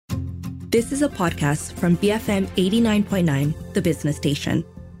This is a podcast from BFM 89.9, the business station.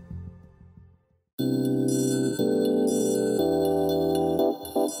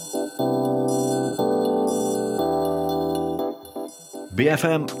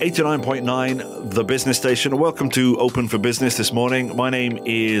 BFM 89.9, the business station. Welcome to Open for Business this morning. My name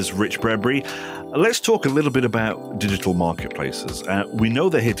is Rich Bradbury. Let's talk a little bit about digital marketplaces. We know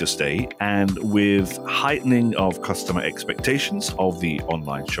they're here to stay, and with heightening of customer expectations of the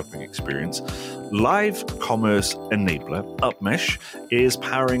online shopping experience, live commerce enabler Upmesh is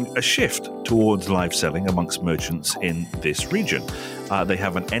powering a shift towards live selling amongst merchants in this region. They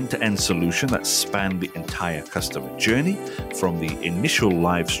have an end-to-end solution that spans the entire customer journey, from the initial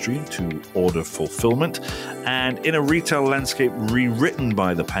live stream to order fulfillment, and in a retail landscape rewritten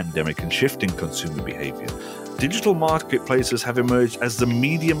by the pandemic and shifting consumer behavior, digital marketplaces have emerged as the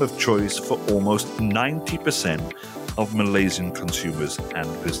medium of choice for almost 90% of Malaysian consumers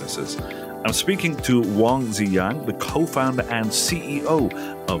and businesses. I'm speaking to Wong Ziyang, the co-founder and CEO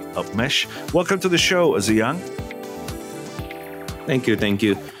of Upmesh. Welcome to the show, Ziyang. Thank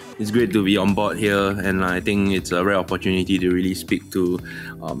you. It's great to be on board here, and I think it's a rare opportunity to really speak to,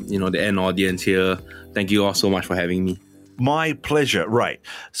 the end audience here. Thank you all so much for having me. My pleasure. Right.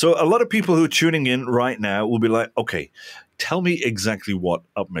 So a lot of people who are tuning in right now will be like, okay, tell me exactly what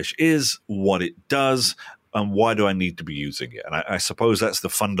Upmesh is, what it does, and why do I need to be using it? And I suppose that's the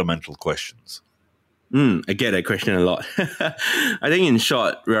fundamental questions. I get that question a lot. I think in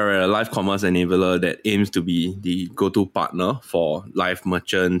short, we're a live commerce enabler that aims to be the go-to partner for live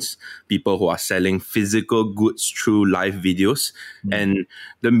merchants, people who are selling physical goods through live videos. And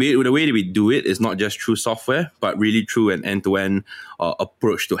the way that we do it is not just through software, but really through an end-to-end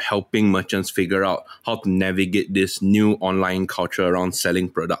approach to helping merchants figure out how to navigate this new online culture around selling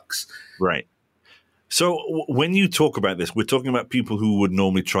products. Right. So when you talk about this, we're talking about people who would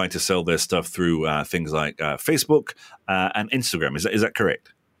normally try to sell their stuff through things like Facebook and Instagram. Is that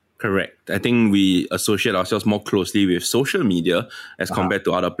correct? Correct. I think we associate ourselves more closely with social media as compared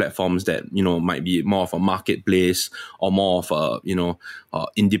to other platforms that, might be more of a marketplace or more of a,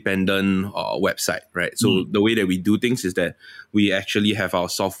 independent website, right? So the way that we do things is that we actually have our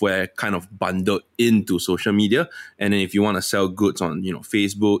software kind of bundled into social media. And then if you want to sell goods on,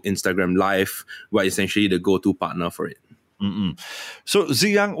 Facebook, Instagram Live, we're essentially the go-to partner for it. Mm-mm. So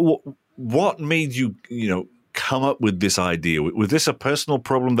Ziyang, what made you, come up with this idea? Was this a personal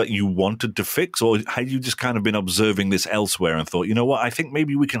problem that you wanted to fix, or had you just kind of been observing this elsewhere and thought, I think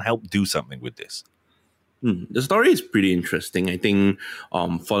maybe we can help do something with this? The story is pretty interesting. I think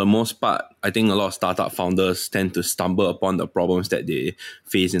for the most part, I think a lot of startup founders tend to stumble upon the problems that they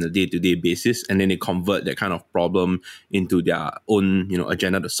face in a day-to-day basis, and then they convert that kind of problem into their own,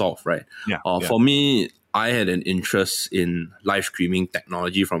 agenda to solve, right? For me, I had an interest in live streaming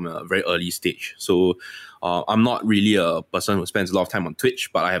technology from a very early stage. So I'm not really a person who spends a lot of time on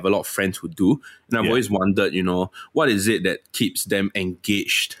Twitch, but I have a lot of friends who do. And I've always wondered, what is it that keeps them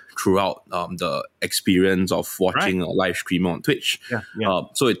engaged throughout the experience of watching a live stream on Twitch?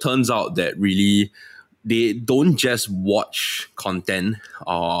 So it turns out that really they don't just watch content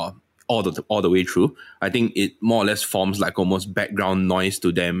all the way through. I think it more or less forms like almost background noise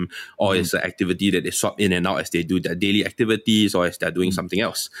to them, or it's an activity that they swap in and out as they do their daily activities or as they're doing something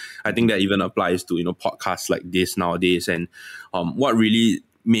else. I think that even applies to, podcasts like this nowadays. And what really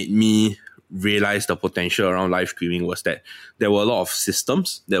made me realize the potential around live streaming was that there were a lot of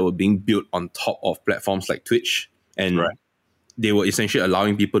systems that were being built on top of platforms like Twitch. And they were essentially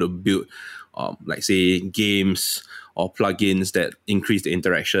allowing people to build, like say, games or plugins that increase the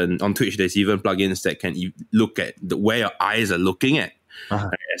interaction. On Twitch, there's even plugins that can look at where your eyes are looking at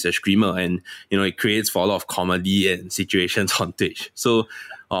as a streamer. And, it creates for a lot of comedy and situations on Twitch. So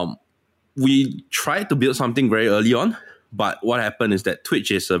we tried to build something very early on, but what happened is that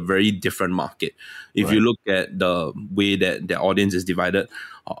Twitch is a very different market. If you look at the way that the audience is divided,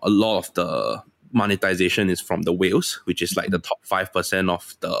 a lot of the monetization is from the whales, which is like the top 5%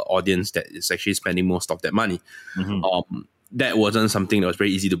 of the audience that is actually spending most of their money. That wasn't something that was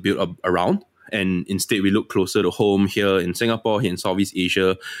very easy to build up around. And instead, we looked closer to home here in Singapore, here in Southeast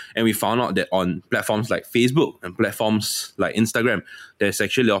Asia. And we found out that on platforms like Facebook and platforms like Instagram, there's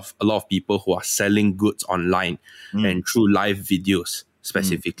actually a lot of people who are selling goods online and through live videos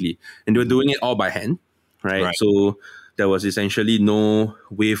specifically. And they were doing it all by hand, right? So there was essentially no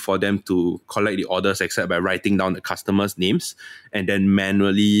way for them to collect the orders except by writing down the customers' names and then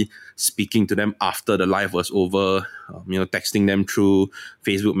manually speaking to them after the live was over, texting them through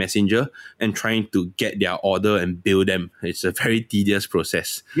Facebook Messenger and trying to get their order and bill them. It's a very tedious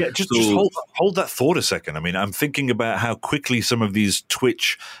process. Yeah, just hold that thought a second. I mean, I'm thinking about how quickly some of these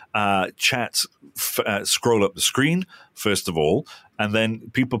Twitch chats scroll up the screen, first of all, and then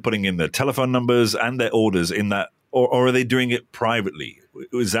people putting in their telephone numbers and their orders in that, or are they doing it privately?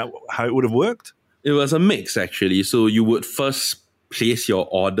 Is that how it would have worked? It was a mix, actually. So you would first place your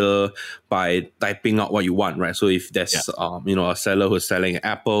order by typing out what you want, right? So if there's a seller who's selling an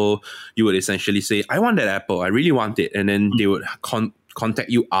apple, you would essentially say, I want that apple, I really want it. And then they would contact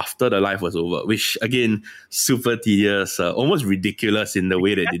you after the live was over, which again, super tedious, almost ridiculous in the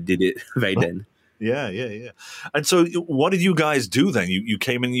way that they did it back then. Yeah. And so what did you guys do then? You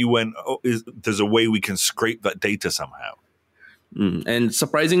came in, you went, there's a way we can scrape that data somehow. And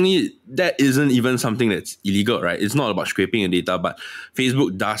surprisingly, that isn't even something that's illegal, right? It's not about scraping the data, but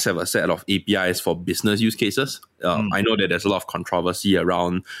Facebook does have a set of APIs for business use cases. I know that there's a lot of controversy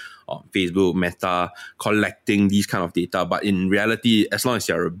around Facebook, Meta, collecting these kind of data. But in reality, as long as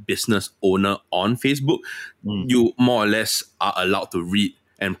you're a business owner on Facebook, you more or less are allowed to read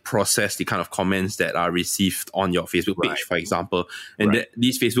and process the kind of comments that are received on your Facebook page, for example. And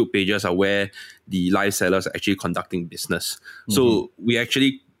these Facebook pages are where the live sellers are actually conducting business. So we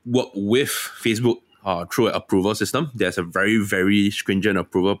actually work with Facebook through an approval system. There's a very, very stringent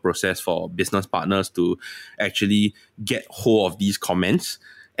approval process for business partners to actually get hold of these comments.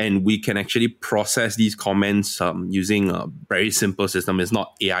 And we can actually process these comments using a very simple system. It's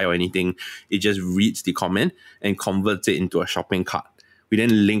not AI or anything. It just reads the comment and converts it into a shopping cart. We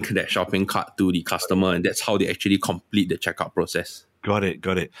then link that shopping cart to the customer, and that's how they actually complete the checkout process. Got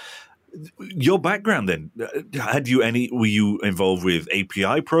it. Your background then, were you involved with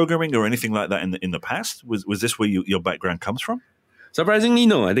API programming or anything like that in the past? Was this where your background comes from? Surprisingly,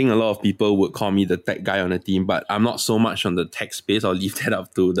 no. I think a lot of people would call me the tech guy on the team, but I'm not so much on the tech space. I'll leave that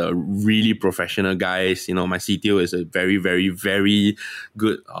up to the really professional guys. My CTO is a very, very, very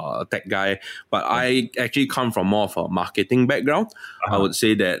good tech guy, but I actually come from more of a marketing background. I would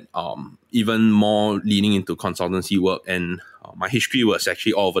say that even more leaning into consultancy work, and my history was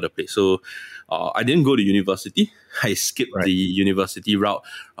actually all over the place. So I didn't go to university. I skipped the university route,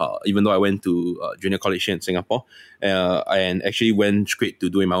 even though I went to junior college here in Singapore, and actually went straight to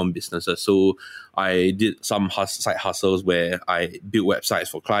doing my own businesses. So I did some side hustles where I built websites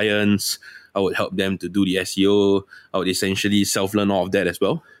for clients. I would help them to do the SEO. I would essentially self-learn all of that as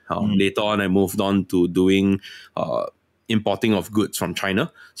well. Later on, I moved on to doing importing of goods from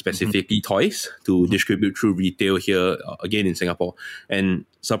China, specifically toys, to distribute through retail here, again in Singapore. And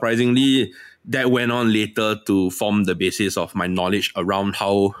surprisingly, that went on later to form the basis of my knowledge around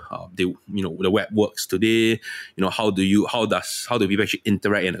how the web works today. How do people actually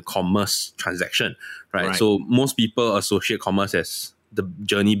interact in a commerce transaction, right? So most people associate commerce as the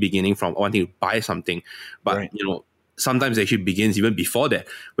journey beginning from wanting to buy something, but sometimes it actually begins even before that,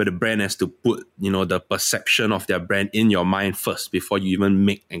 where the brand has to put, the perception of their brand in your mind first before you even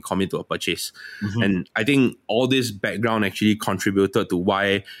make and commit to a purchase. And I think all this background actually contributed to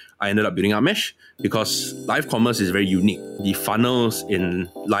why I ended up building Upmesh, because live commerce is very unique. The funnels in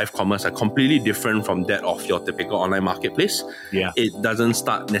live commerce are completely different from that of your typical online marketplace. It doesn't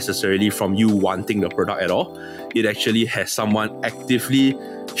start necessarily from you wanting the product at all. It actually has someone actively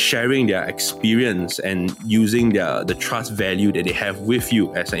sharing their experience and using the trust value that they have with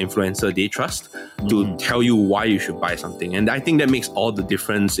you as an influencer they trust to tell you why you should buy something. And I think that makes all the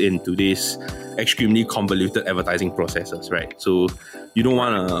difference in today's extremely convoluted advertising processes, right? So you don't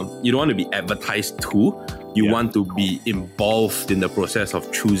want to be advertised to. You want to be involved in the process of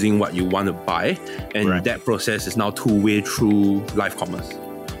choosing what you want to buy, and that process is now two-way through live commerce.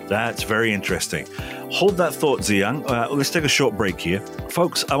 That's very interesting. Hold that thought, Ziyang. Let's take a short break here.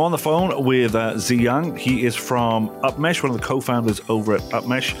 Folks, I'm on the phone with Ziyang. He is from Upmesh, one of the co-founders over at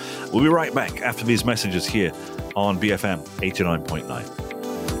Upmesh. We'll be right back after these messages here on BFM 89.9.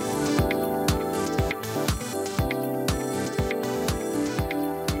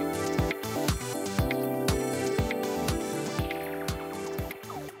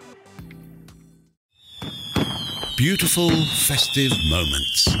 Beautiful festive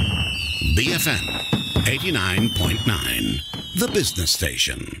moments. BFM 89.9, the business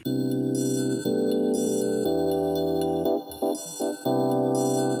station.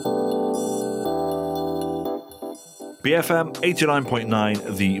 BFM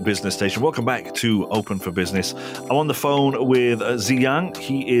 89.9, the business station. Welcome back to Open for Business. I'm on the phone with Ziyang.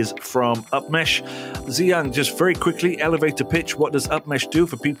 He is from Upmesh. Ziyang, just very quickly, elevator pitch. What does Upmesh do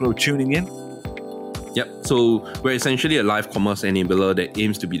for people who are tuning in? Yep. So we're essentially a live commerce enabler that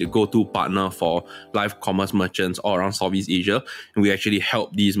aims to be the go-to partner for live commerce merchants all around Southeast Asia. And we actually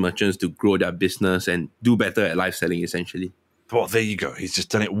help these merchants to grow their business and do better at live selling, essentially. Well, there you go. He's just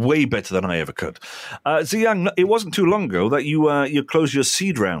done it way better than I ever could. Ziyang, it wasn't too long ago that you closed your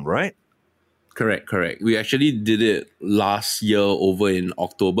seed round, right? Correct. We actually did it last year over in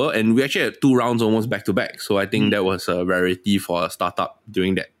October, and we actually had 2 rounds almost back to back. So I think that was a rarity for a startup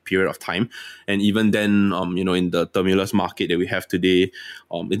during that period of time. And even then, in the tumultuous market that we have today,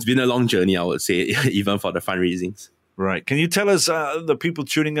 it's been a long journey, I would say, even for the fundraisings. Right. Can you tell us, the people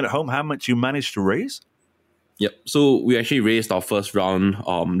tuning in at home, how much you managed to raise? Yep. So we actually raised our first round,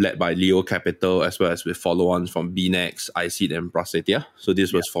 led by Leo Capital, as well as with follow-ons from BNext, iSeed, and Prosetia. So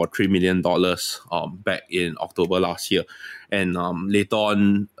this was for $3 million back in October last year. And later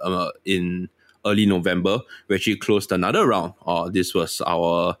on, in early November, we actually closed another round. This was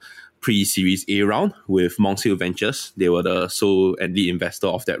our pre-Series A round with Monks Hill Ventures. They were the sole and lead investor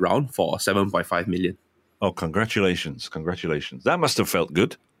of that round for $7.5 million. Oh, congratulations. That must have felt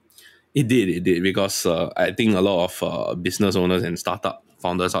good. It did, because I think a lot of business owners and startup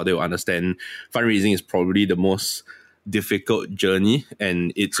founders out there will understand fundraising is probably the most difficult journey,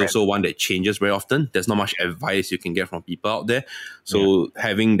 and it's also one that changes very often. There's not much advice you can get from people out there. So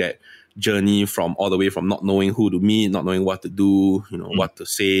having that journey from all the way from not knowing who to meet, not knowing what to do, what to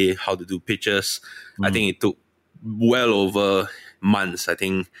say, how to do pitches, I think it took well over months, I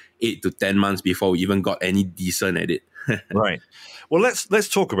think 8 to 10 months before we even got any decent at it. Right. Well, let's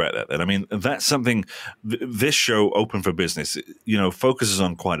talk about that then. I mean, that's something this show, Open for Business, focuses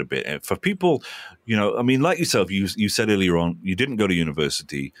on quite a bit. And for people, like yourself, you said earlier on, you didn't go to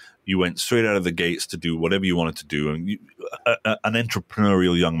university. You went straight out of the gates to do whatever you wanted to do. And an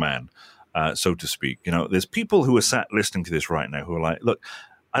entrepreneurial young man, so to speak. There's people who are sat listening to this right now who are like, look,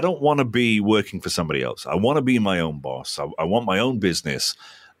 I don't want to be working for somebody else. I want to be my own boss. I want my own business.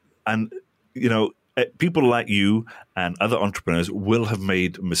 And, people like you and other entrepreneurs will have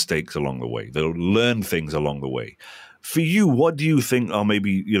made mistakes along the way. They'll learn things along the way. For you, what do you think are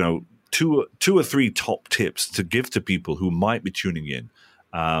maybe, two or three top tips to give to people who might be tuning in,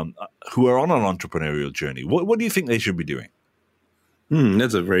 who are on an entrepreneurial journey? What do you think they should be doing?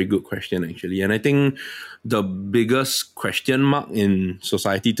 That's a very good question, actually. And I think the biggest question mark in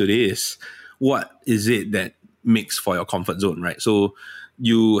society today is, what is it that makes for your comfort zone, right? So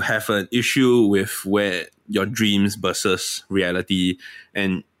you have an issue with where your dreams versus reality,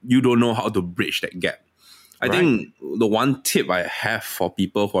 and you don't know how to bridge that gap. I think the one tip I have for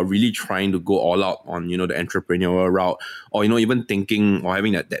people who are really trying to go all out on, the entrepreneurial route, or, even thinking or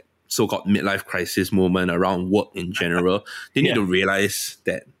having that so-called midlife crisis moment around work in general, they need to realize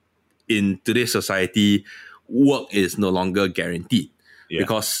that in today's society, work is no longer guaranteed.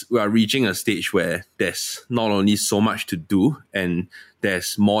 Because we are reaching a stage where there's not only so much to do and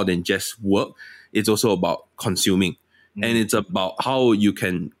there's more than just work, it's also about consuming. And it's about how you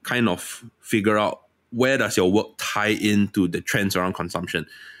can kind of figure out where does your work tie into the trends around consumption.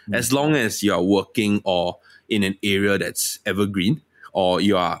 As long as you are working or in an area that's evergreen, or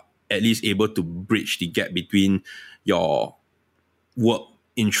you are at least able to bridge the gap between your work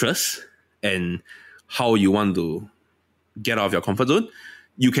interests and how you want to get out of your comfort zone,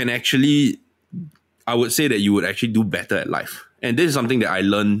 you can actually, I would say that you would actually do better at life. And this is something that I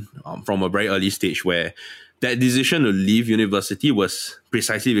learned from a very early stage, where that decision to leave university was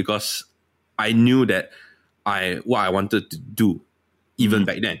precisely because I knew that what I wanted to do even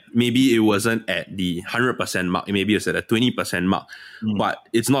back then. Maybe it wasn't at the 100% mark, maybe it's at a 20% mark, but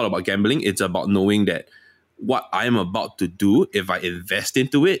it's not about gambling. It's about knowing that what I'm about to do, if I invest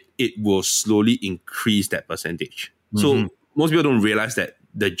into it, it will slowly increase that percentage. So most people don't realize that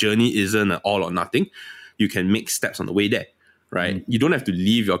the journey isn't an all or nothing. You can make steps on the way there, right? You don't have to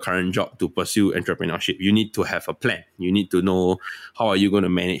leave your current job to pursue entrepreneurship. You need to have a plan. You need to know, how are you going to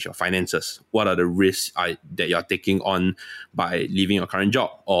manage your finances? What are the risks that you're taking on by leaving your current job?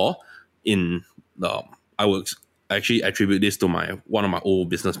 Or I would actually attribute this to one of my old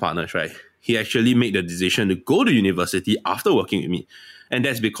business partners, right? He actually made the decision to go to university after working with me. And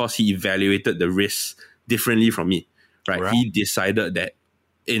that's because he evaluated the risks differently from me. Right? He decided that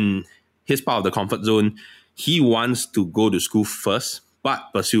in his part of the comfort zone, he wants to go to school first, but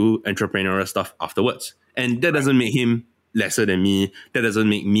pursue entrepreneurial stuff afterwards. And that doesn't make him lesser than me. That doesn't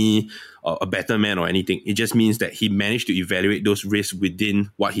make me a better man or anything. It just means that he managed to evaluate those risks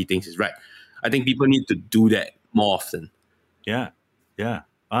within what he thinks is right. I think people need to do that more often. Yeah.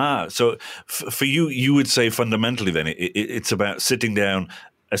 So for you, you would say fundamentally then it's about sitting down,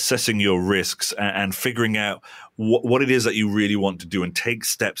 assessing your risks, and figuring out what it is that you really want to do and take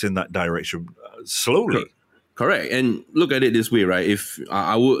steps in that direction slowly. Correct. And look at it this way, right? If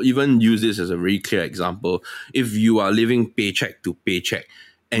I will even use this as a very clear example, if you are living paycheck to paycheck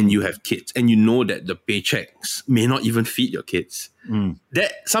and you have kids and you know that the paychecks may not even feed your kids,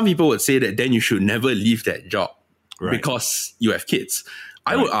 that some people would say that then you should never leave that job because you have kids.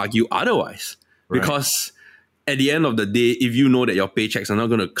 I would argue otherwise, because at the end of the day, if you know that your paychecks are not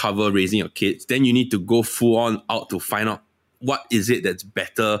going to cover raising your kids, then you need to go full on out to find out what is it that's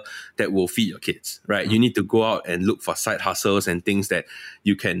better that will feed your kids, right? You need to go out and look for side hustles and things that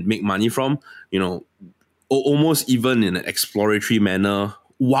you can make money from, almost even in an exploratory manner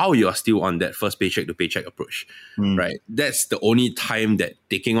while you're still on that first paycheck to paycheck approach, right? That's the only time that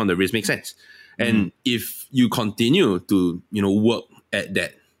taking on the risk makes sense. And if you continue to, work at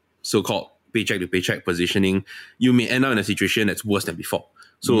that so-called paycheck to paycheck positioning, you may end up in a situation that's worse than before.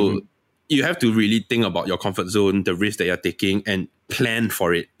 So you have to really think about your comfort zone, the risk that you're taking, and plan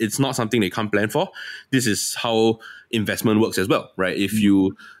for it. It's not something they can't plan for. This is how investment works as well, right? If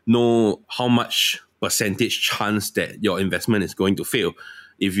you know how much percentage chance that your investment is going to fail,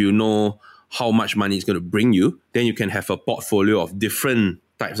 if you know how much money it's going to bring you, then you can have a portfolio of different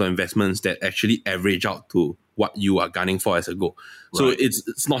types of investments that actually average out to what you are gunning for as a goal. So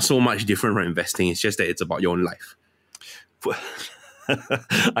it's not so much different from investing. It's just that it's about your own life.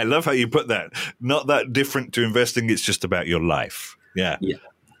 I love how you put that. Not that different to investing. It's just about your life. Yeah.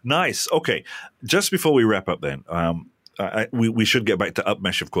 Nice. Okay. Just before we wrap up then, we should get back to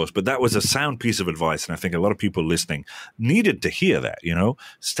Upmesh, of course, but that was a sound piece of advice. And I think a lot of people listening needed to hear that,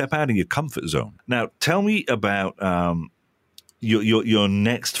 step out of your comfort zone. Now, tell me about your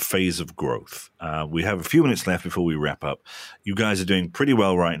next phase of growth. We have a few minutes left before we wrap up. You guys are doing pretty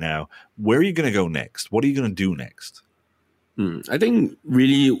well right now. Where are you going to go next? What are you going to do next? I think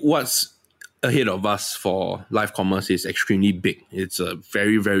really what's ahead of us for live commerce is extremely big. It's a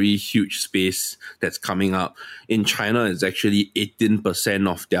very, very huge space that's coming up. In China, it's actually 18%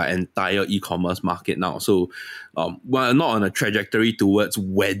 of their entire e-commerce market now. So we're not on a trajectory towards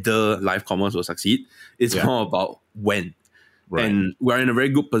whether live commerce will succeed. It's more about when. Right. And we're in a very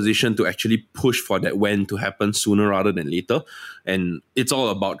good position to actually push for that when to happen sooner rather than later. And it's all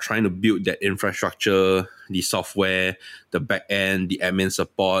about trying to build that infrastructure, the software, the back end, the admin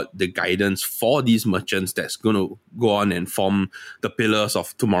support, the guidance for these merchants that's going to go on and form the pillars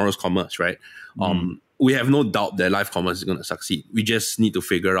of tomorrow's commerce, right? We have no doubt that live commerce is going to succeed. We just need to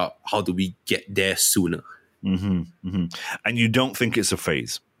figure out how do we get there sooner. And you don't think it's a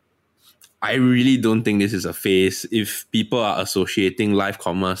phase? I really don't think this is a phase. If people are associating live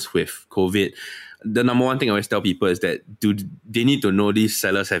commerce with COVID, the number one thing I always tell people is that they need to know these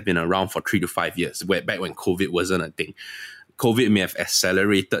sellers have been around for 3 to 5 years, back when COVID wasn't a thing. COVID may have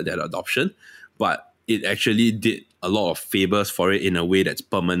accelerated that adoption, but it actually did a lot of favors for it in a way that's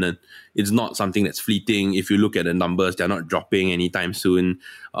permanent. It's not something that's fleeting. If you look at the numbers, they're not dropping anytime soon.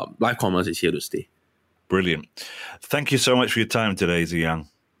 Live commerce is here to stay. Brilliant. Thank you so much for your time today, Ziyang.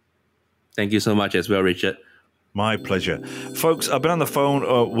 Thank you so much as well, Richard. My pleasure. Folks, I've been on the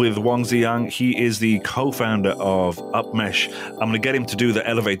phone with Wang Ziyang. He is the co-founder of Upmesh. I'm going to get him to do the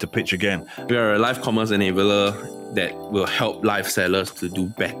elevator pitch again. We are a live commerce enabler that will help live sellers to do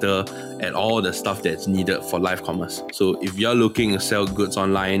better at all the stuff that's needed for live commerce. So if you're looking to sell goods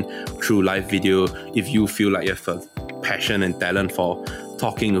online through live video, if you feel like you have a passion and talent for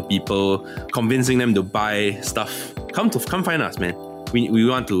talking to people, convincing them to buy stuff, come find us, man. We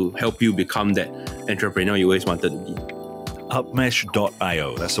want to help you become that entrepreneur you always wanted to be.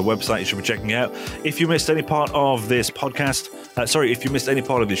 Upmesh.io. That's the website you should be checking out. If you missed any part of this podcast, if you missed any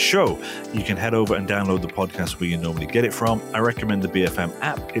part of this show, you can head over and download the podcast where you normally get it from. I recommend the BFM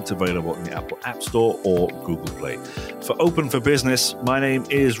app. It's available in the Apple App Store or Google Play. For Open for Business, my name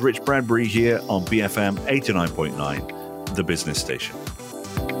is Rich Bradbury here on BFM 89.9, the business station.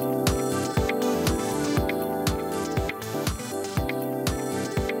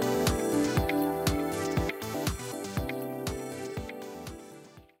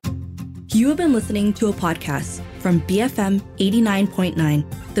 You have been listening to a podcast from BFM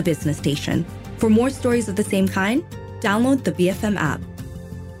 89.9, the business station. For more stories of the same kind, download the BFM app.